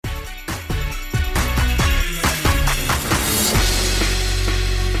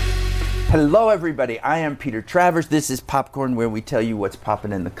Hello, everybody. I am Peter Travers. This is Popcorn, where we tell you what's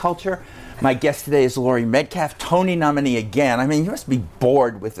popping in the culture. My guest today is Laurie Metcalf, Tony nominee again. I mean, you must be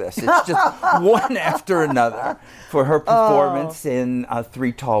bored with this. It's just one after another for her performance in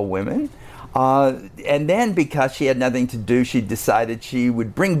Three Tall Women. And then, because she had nothing to do, she decided she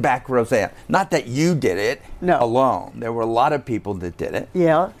would bring back Roseanne. Not that you did it alone. There were a lot of people that did it.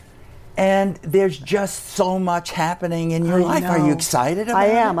 Yeah. And there's just so much happening in your life. Are you excited about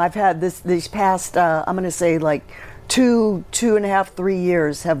it? I am. I've had these past, I'm going to say like two and a half, 3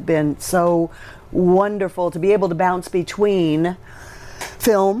 years have been so wonderful to be able to bounce between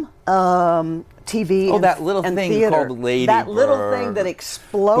film, TV, that little and thing theater. called Lady That Bird little thing that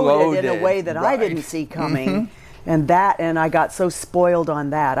exploded in a way that I didn't see coming. And I got so spoiled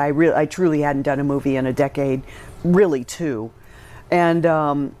on that. I truly hadn't done a movie in a decade, really two.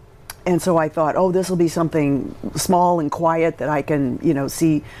 And so I thought, this will be something small and quiet that I can,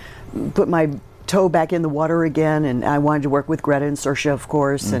 see, put my toe back in the water again. And I wanted to work with Greta and Saoirse, of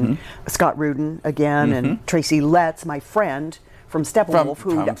course, and Scott Rudin again, and Tracy Letts, my friend from Steppenwolf,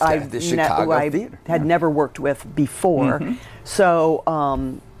 who I had never worked with before.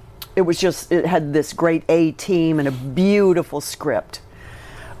 So it had this great A team and a beautiful script.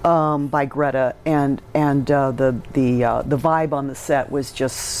 By Greta, and the vibe on the set was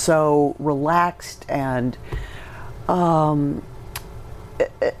just so relaxed, and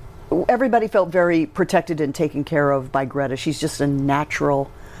everybody felt very protected and taken care of by Greta. She's just a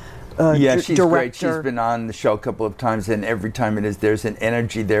natural she's director. Great. She's been on the show a couple of times, and every time there's an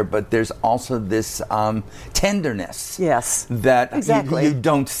energy there, but there's also this tenderness. Yes, that exactly. you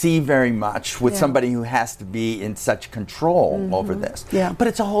don't see very much with somebody who has to be in such control over this. Yeah. But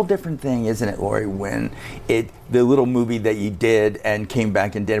it's a whole different thing, isn't it, Laurie, when the little movie that you did and came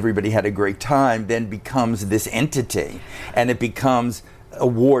back and everybody had a great time then becomes this entity, and it becomes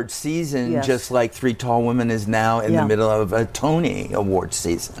award season, just like Three Tall Women is now in the middle of a Tony award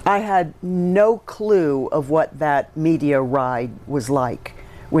season. I had no clue of what that media ride was like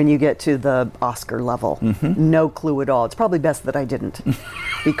when you get to the Oscar level. No clue at all. It's probably best that I didn't,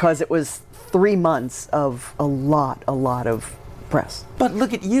 because it was 3 months of a lot of press. But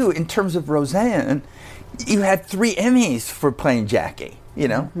look at you, in terms of Roseanne, you had 3 Emmys for playing Jackie.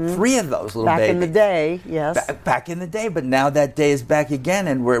 3 of those little babies. Back in the day, yes. Back in the day, but now that day is back again,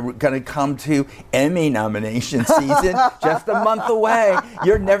 and we're going to come to Emmy nomination season just a month away.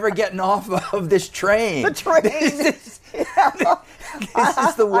 You're never getting off of this train. The train. This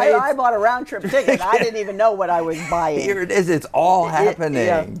is the way I bought a round-trip ticket. I didn't even know what I was buying. Here it is. It's all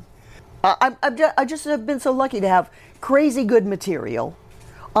happening. I just have been so lucky to have crazy good material,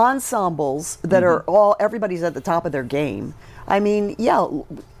 ensembles that are everybody's at the top of their game. I mean,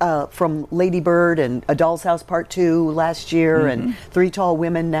 from Lady Bird and A Doll's House Part 2 last year, and Three Tall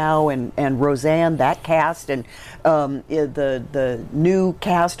Women now, and Roseanne, that cast, and the new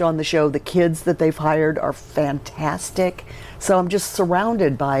cast on the show, the kids that they've hired are fantastic. So I'm just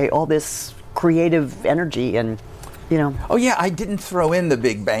surrounded by all this creative energy, and Oh yeah, I didn't throw in the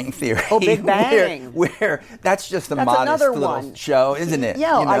Big Bang Theory. Oh, Big Bang. Where that's just a modest little show, isn't it?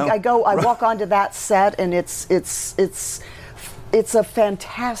 Yeah, I walk onto that set, and it's a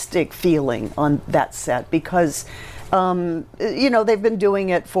fantastic feeling on that set, because they've been doing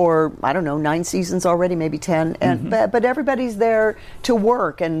it for 9 seasons already, maybe 10, and but everybody's there to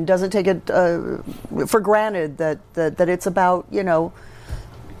work and doesn't take it for granted that it's about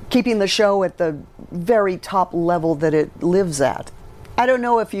keeping the show at the very top level that it lives at. I don't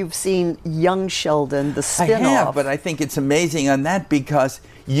know if you've seen Young Sheldon, the spin-off. I have, but I think it's amazing on that, because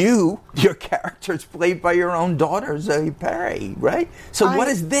your character is played by your own daughter, Zoe Perry, right? So what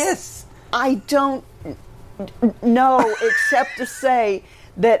is this? I don't know, except to say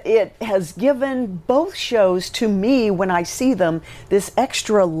that it has given both shows, to me, when I see them, this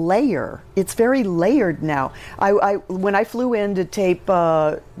extra layer. It's very layered now. When I flew in to tape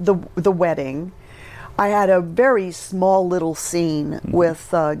the wedding, I had a very small little scene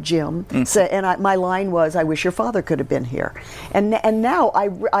with Jim, my line was, "I wish your father could have been here." And now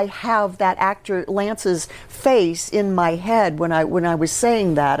I have that actor Lance's face in my head when I was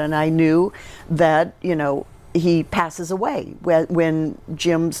saying that, and I knew that he passes away when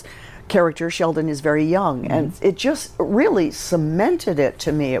Jim's character Sheldon is very young, and it just really cemented it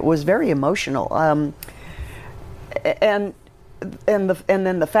to me. It was very emotional, and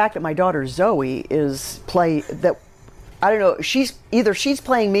then the fact that my daughter Zoe is I don't know, she's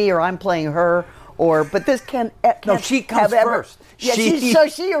playing me or I'm playing her, but this can't no, she comes first. Yeah,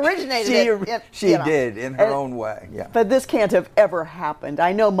 she originated it. She did in her own way. Yeah. But this can't have ever happened.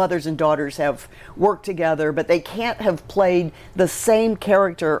 I know mothers and daughters have worked together, but they can't have played the same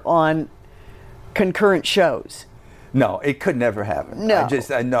character on concurrent shows. No, it could never happen. No.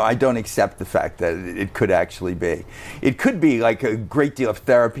 I don't accept the fact that it could actually be. It could be like a great deal of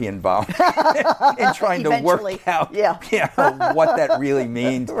therapy involved in trying to work out what that really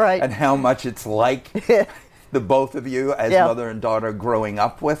means right. and how much it's like the both of you as mother and daughter growing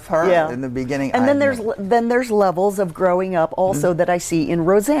up with her in the beginning. And then there's levels of growing up also that I see in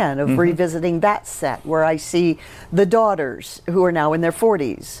Roseanne, of revisiting that set, where I see the daughters who are now in their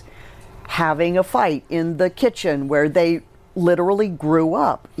 40s having a fight in the kitchen where they literally grew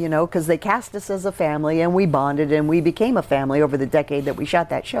up, because they cast us as a family and we bonded and we became a family over the decade that we shot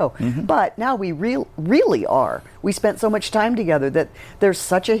that show. But now we really are. We spent so much time together that there's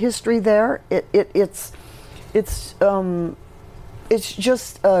such a history there. It's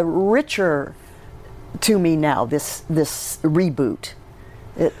just richer to me now, this reboot,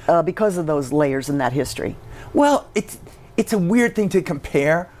 because of those layers in that history. Well, it's a weird thing to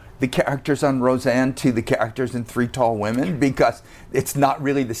compare the characters on Roseanne to the characters in Three Tall Women, because it's not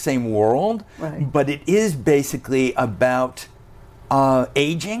really the same world, but it is basically about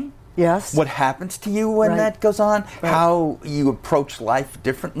aging. Yes. What happens to you when that goes on, how you approach life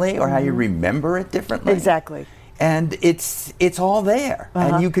differently, or how you remember it differently. Exactly. And it's all there.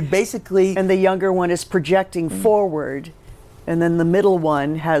 And you could basically... And the younger one is projecting forward, and then the middle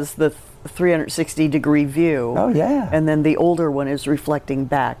one has the 360-degree view. Oh, yeah. And then the older one is reflecting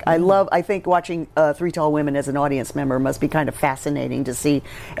back. I think watching Three Tall Women as an audience member must be kind of fascinating to see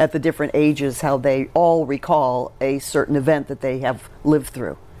at the different ages how they all recall a certain event that they have lived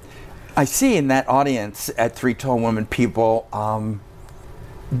through. I see in that audience at Three Tall Women, people,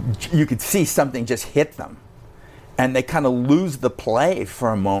 you could see something just hit them. And they kind of lose the play for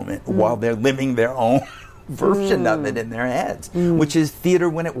a moment while they're living their own version of it in their heads, which is theater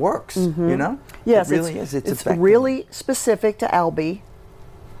when it works, Yes, it really is. It's really specific to Albie,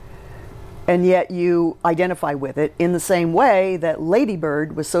 and yet you identify with it in the same way that Lady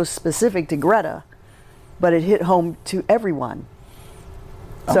Bird was so specific to Greta, but it hit home to everyone.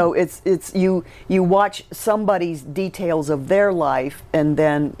 So it's you watch somebody's details of their life and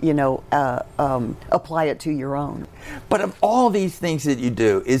then apply it to your own. But of all these things that you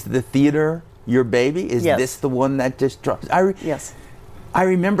do, is the theater your baby? Is this the one that just drops? Yes. I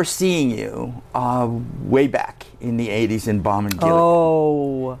remember seeing you way back in the 80s in Bomb and Gilead.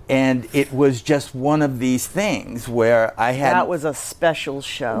 Oh. And it was just one of these things where I had... That was a special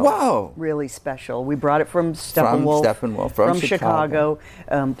show. Whoa. Really special. We brought it from Steppenwolf. From Chicago.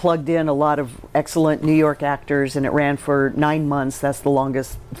 Plugged in a lot of excellent New York actors, and it ran for 9 months. That's the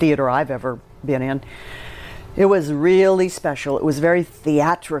longest theater I've ever been in. It was really special. It was very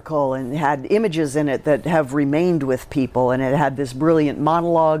theatrical and had images in it that have remained with people, and it had this brilliant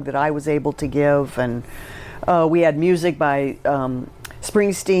monologue that I was able to give, and we had music by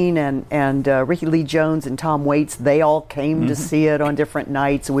Springsteen and Ricky Lee Jones and Tom Waits. They all came to see it on different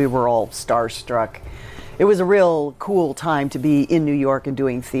nights. We were all starstruck. It was a real cool time to be in New York and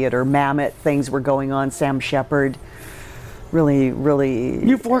doing theater. Mammoth things were going on. Sam Shepard. Really, really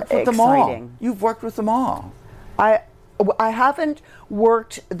You've worked with exciting. them all. You've worked with them all. I haven't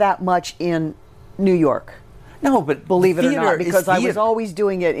worked that much in New York. No, but believe it or not, because I was always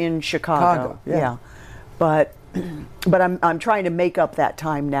doing it in Chicago. Yeah. But I'm trying to make up that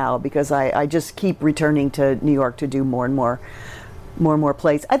time now, because I just keep returning to New York to do more and more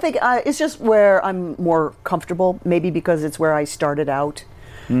plays. I think it's just where I'm more comfortable, maybe because it's where I started out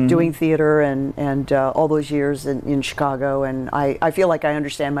doing theater and all those years in Chicago, and I feel like I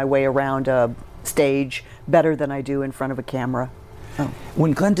understand my way around a stage better than I do in front of a camera.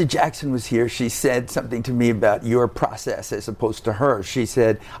 When Glenda Jackson was here, she said something to me about your process as opposed to hers. She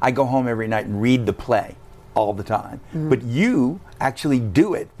said, I go home every night and read the play all the time. But you actually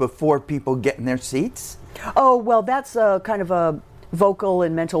do it before people get in their seats? Oh, well, that's kind of a vocal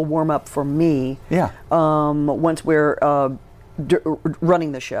and mental warm-up for me. Yeah. Once we're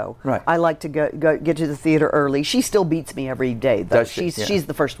running the show. Right. I like to get to the theater early. She still beats me every day, though. She's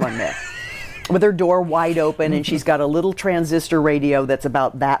the first one there. With her door wide open, and she's got a little transistor radio that's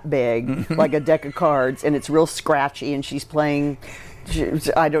about that big, like a deck of cards, and it's real scratchy, and she's playing,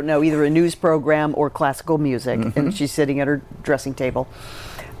 I don't know, either a news program or classical music, and she's sitting at her dressing table.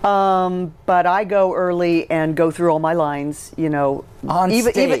 But I go early and go through all my lines, On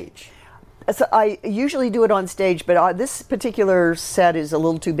stage. So I usually do it on stage, but this particular set is a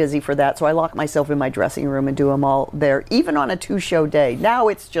little too busy for that, so I lock myself in my dressing room and do them all there, even on a 2-show day. Now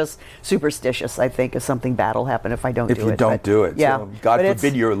it's just superstitious, I think, if something bad will happen if I don't do it. If you don't do it. Yeah. So God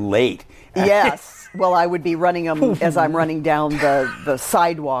forbid you're late. Yes. Well, I would be running them as I'm running down the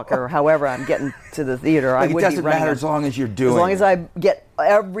sidewalk, or however I'm getting to the theater. It doesn't matter as long as you're doing it. As long as I get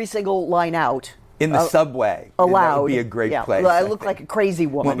every single line out, in the subway. Allowed. That would be a great place. I look like a crazy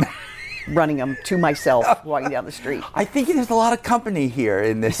woman running them to myself, walking down the street. I think there's a lot of company here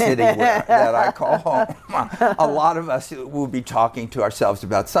in this city that I call home. A lot of us will be talking to ourselves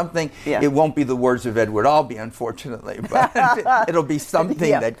about something. Yeah. It won't be the words of Edward Albee, unfortunately, but it'll be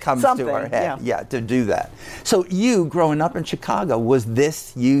something that comes to our head. Yeah, to do that. So you, growing up in Chicago, was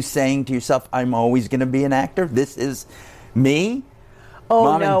this you saying to yourself, I'm always going to be an actor? This is me? Oh,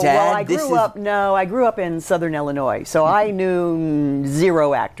 Mom no. And Dad, Well, I grew up in Southern Illinois, so I knew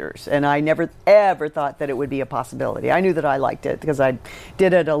zero actors, and I never, ever thought that it would be a possibility. I knew that I liked it because I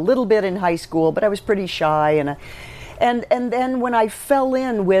did it a little bit in high school, but I was pretty shy, and then when I fell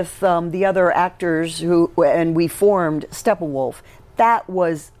in with the other actors and we formed Steppenwolf, that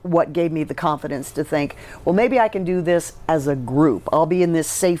was what gave me the confidence to think, well, maybe I can do this as a group. I'll be in this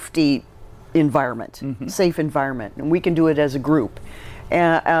safe environment, and we can do it as a group.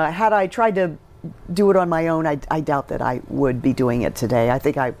 Had I tried to do it on my own, I doubt that I would be doing it today. I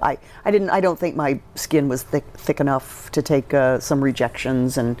think I don't think my skin was thick enough to take some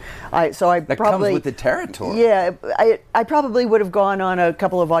rejections, and that probably comes with the territory. Yeah, I probably would have gone on a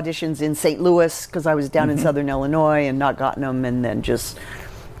couple of auditions in St. Louis because I was down in Southern Illinois and not gotten them, and then just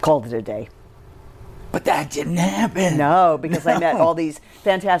called it a day. But that didn't happen. No, because I met all these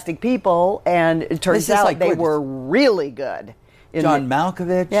fantastic people, and it turns out they were really good. John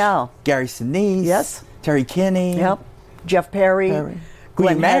Malkovich, Gary Sinise, yes, Terry Kinney, Jeff Perry,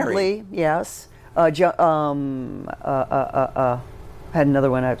 Glenn Hadley, yes. Had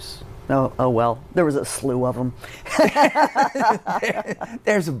another one. There was a slew of them.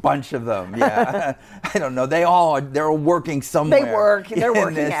 There's a bunch of them. Yeah, I don't know. They're working somewhere. They're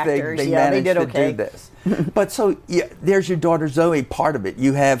working actors. They managed did okay. to do this. But so there's your daughter Zoe. Part of it.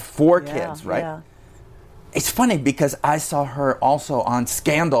 You have 4 kids, right? Yeah. It's funny because I saw her also on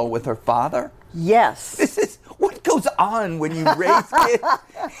Scandal with her father. Yes. This is what goes on when you raise kids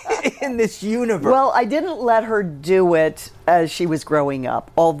in this universe. Well, I didn't let her do it as she was growing up,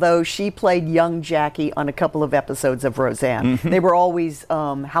 although she played young Jackie on a couple of episodes of Roseanne. They were always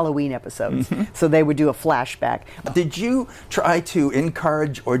Halloween episodes, so they would do a flashback. Did you try to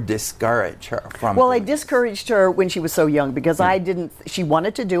encourage or discourage her from Well, I discouraged her when she was so young because she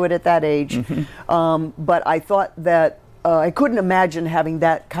wanted to do it at that age, but I thought that I couldn't imagine having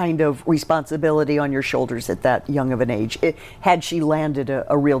that kind of responsibility on your shoulders at that young of an age. Had she landed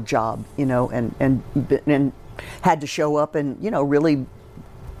a real job, and had to show up and really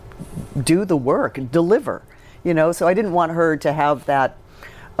do the work and deliver, So I didn't want her to have that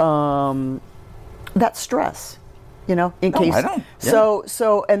stress. In case. I don't.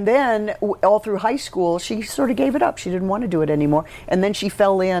 So, and then all through high school, she sort of gave it up. She didn't want to do it anymore. And then she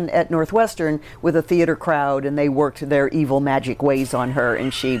fell in at Northwestern with a theater crowd, and they worked their evil magic ways on her,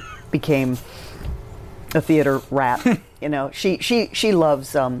 and she became a theater rat. She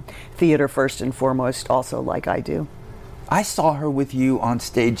loves theater first and foremost, also like I do. I saw her with you on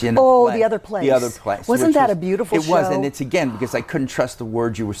stage in a play. The Other Place. The Other Place. Wasn't that a beautiful show? It was, and it's again because I couldn't trust the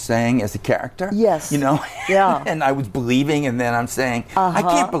words you were saying as a character. Yes. Yeah. And I was believing, and then I'm saying, I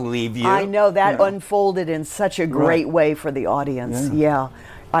can't believe you. I know that unfolded in such a great way for the audience. Yeah.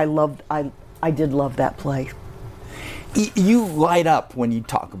 I did love that play. You light up when you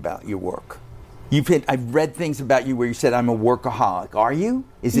talk about your work. I've read things about you where you said, I'm a workaholic. Are you?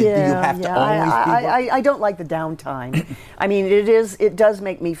 Do you have to always be I don't like the downtime. I mean, it does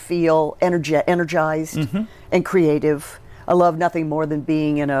make me feel energized and creative. I love nothing more than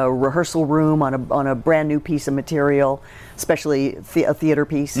being in a rehearsal room on a brand new piece of material, especially a theater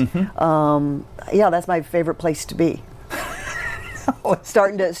piece. That's my favorite place to be.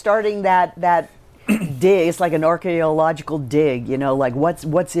 Starting that dig. It's like an archaeological dig, like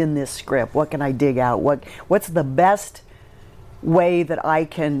what's in this script? What can I dig out? What's the best way that I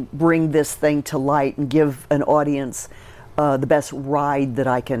can bring this thing to light and give an audience the best ride that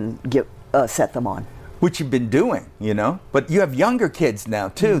I can set them on? Which you've been doing, But you have younger kids now,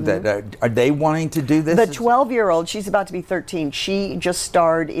 too. That are they wanting to do this? The 12-year-old, she's about to be 13. She just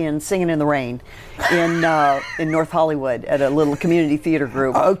starred in Singing in the Rain in North Hollywood at a little community theater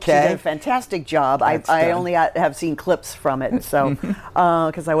group. Okay. She did a fantastic job. I only have seen clips from it, so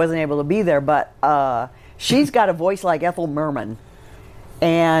because I wasn't able to be there. But she's got a voice like Ethel Merman,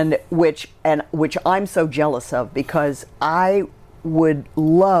 and which I'm so jealous of because I would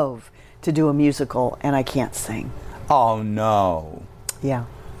love to do a musical, and I can't sing. Oh, no. Yeah.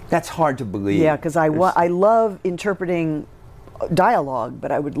 That's hard to believe. Yeah, because I love interpreting dialogue,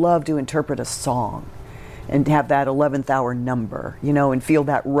 but I would love to interpret a song. and have that 11th hour number, and feel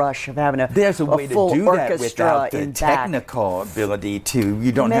that rush of having There's a way full to do that without the in technical ability to.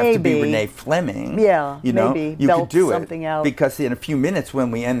 You don't maybe. have to be Renee Fleming. Yeah, maybe. You belt could do something it out. because in a few minutes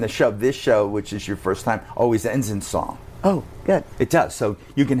when we end the show, this show, which is your first time, always ends in song. Oh, good. It does. So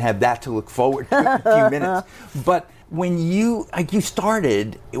you can have that to look forward to in a few minutes. But when you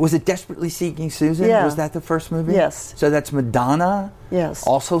started, was it Desperately Seeking Susan? Yeah. Was that the first movie? Yes. So that's Madonna? Yes.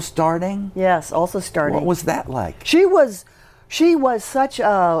 Also starting? Yes, also starting. What was that like? She was such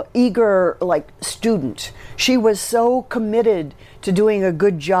a eager student. She was so committed to doing a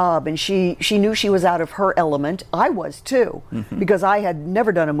good job, and she knew she was out of her element. I was too, because I had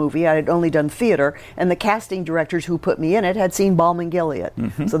never done a movie. I had only done theater, and the casting directors who put me in it had seen Balm and Gilead.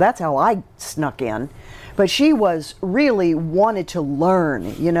 So that's how I snuck in. But she was really wanted to learn,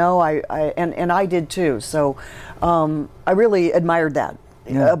 and I did too. So I really admired that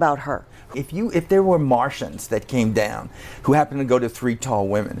about her. If there were Martians that came down who happened to go to Three Tall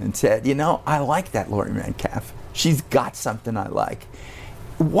Women and said, I like that Laurie Metcalf. She's got something I like.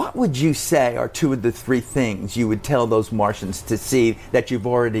 What would you say are two of the three things you would tell those Martians to see that you've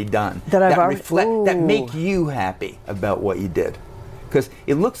already done that make you happy about what you did? Because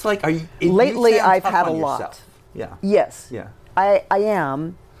it looks like lately I've had a lot. Yeah. Yes. Yeah. I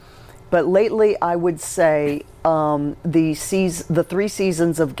am, but lately I would say the 3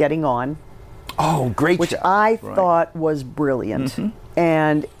 seasons of Getting On. Oh, great which show. I thought was brilliant,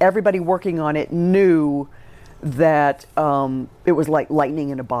 and everybody working on it knew that it was like lightning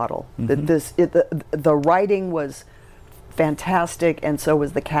in a bottle. That the writing was fantastic, and so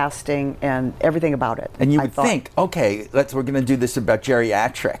was the casting and everything about it. And you would think, okay, we're going to do this about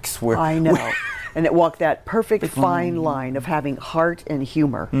geriatrics. I know. And it walked that perfect fine line of having heart and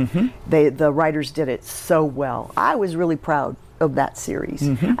humor. The writers did it so well. I was really proud of that series.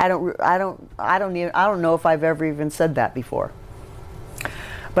 I don't know if I've ever even said that before,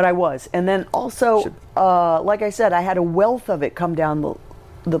 but I was. And then also, like I said, I had a wealth of it come down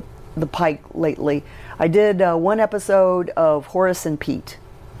the pike lately. I did one episode of Horace and Pete,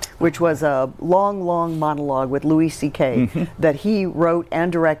 which was a long monologue with Louis C.K. that he wrote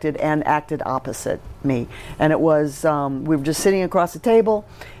and directed and acted opposite me. And it was, we were just sitting across the table.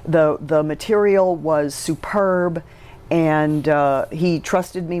 The material was superb, and he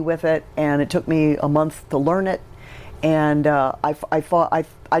trusted me with it, and it took me a month to learn it. And I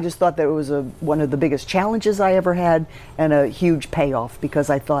just thought that it was one of the biggest challenges I ever had, and a huge payoff, because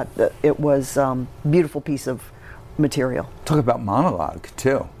I thought that it was a beautiful piece of material. Talk about monologue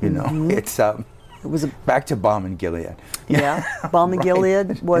too. It's it was back to Balm and Gilead. Yeah, Balm and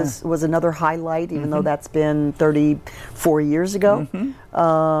Gilead was another highlight, even though that's been 34 years ago.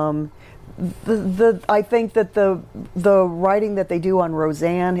 I think that the writing that they do on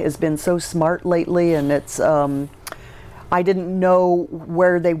Roseanne has been so smart lately, and it's I didn't know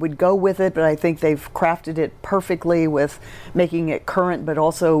where they would go with it, but I think they've crafted it perfectly with making it current but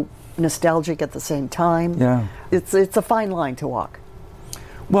also nostalgic at the same time. Yeah. It's a fine line to walk.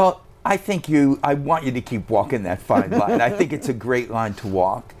 Well, I want you to keep walking that fine line. I think it's a great line to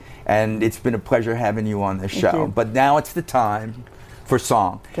walk, and it's been a pleasure having you on the show. But now it's the time for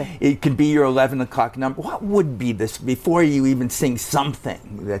song. Okay. It could be your 11 o'clock number. What would be this, before you even sing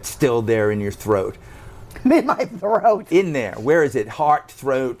something that's still there in your throat? In my throat. In there. Where is it? Heart,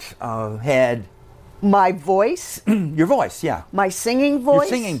 throat, head? My voice. Your voice, yeah. My singing voice?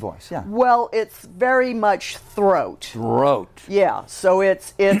 Your singing voice, yeah. Well, it's very much throat. Throat. Yeah, so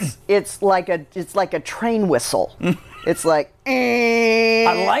it's like a train whistle. It's like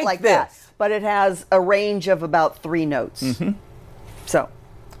I like this. That. But it has a range of about 3 notes. So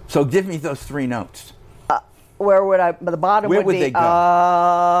give me those 3 notes. Where would I? The bottom would be. They go?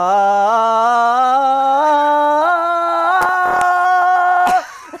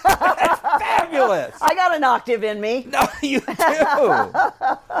 That's fabulous. I got an octave in me. No, you do.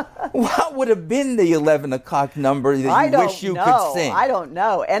 What would have been the 11 o'clock number that you wish you could sing? I don't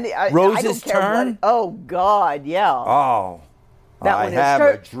know. And Rose's Turn? Oh God, yeah. Oh, that I have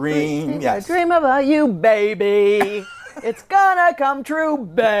a dream. Yes. A dream about you, baby. It's gonna come true,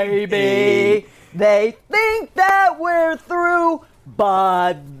 baby. They think that we're through,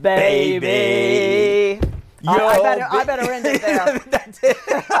 but baby. I better end it there. That's it.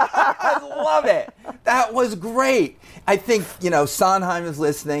 I love it. That was great. I think, Sondheim is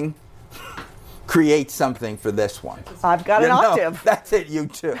listening. Create something for this one. I've got an octave. That's it, you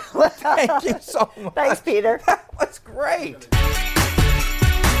too. Thank you so much. Thanks, Peter. That was great.